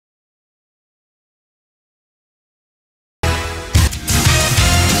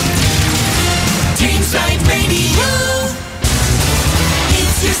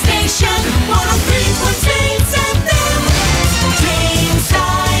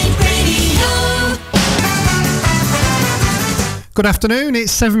Good afternoon,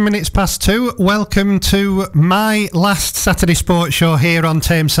 it's 7 minutes past 2. Welcome to my last Saturday sports show here on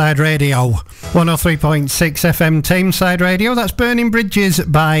Tameside Radio. 103.6 FM Tameside Radio, that's Burning Bridges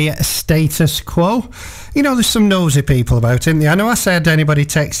by Status Quo. You know, there's some nosy people about, isn't there? I know I said anybody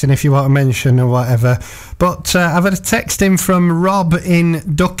texting if you want to mention or whatever, but I've had a text in from Rob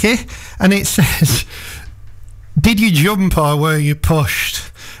in Ducky, and it says, did you jump or were you pushed?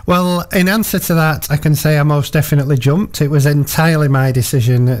 Well, in answer to that, I can say I most definitely jumped. It was entirely my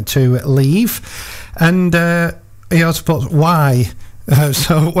decision to leave. And he also put, why?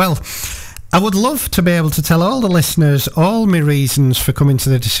 I would love to be able to tell all the listeners all my reasons for coming to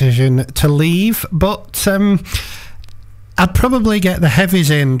the decision to leave, but I'd probably get the heavies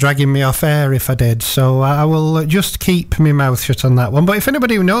in dragging me off air if I did, so I will just keep my mouth shut on that one. But if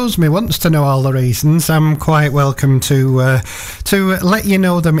anybody who knows me wants to know all the reasons, I'm quite welcome to let you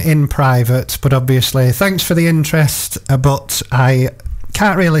know them in private. But obviously, thanks for the interest, but I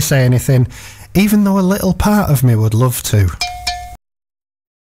can't really say anything, even though a little part of me would love to.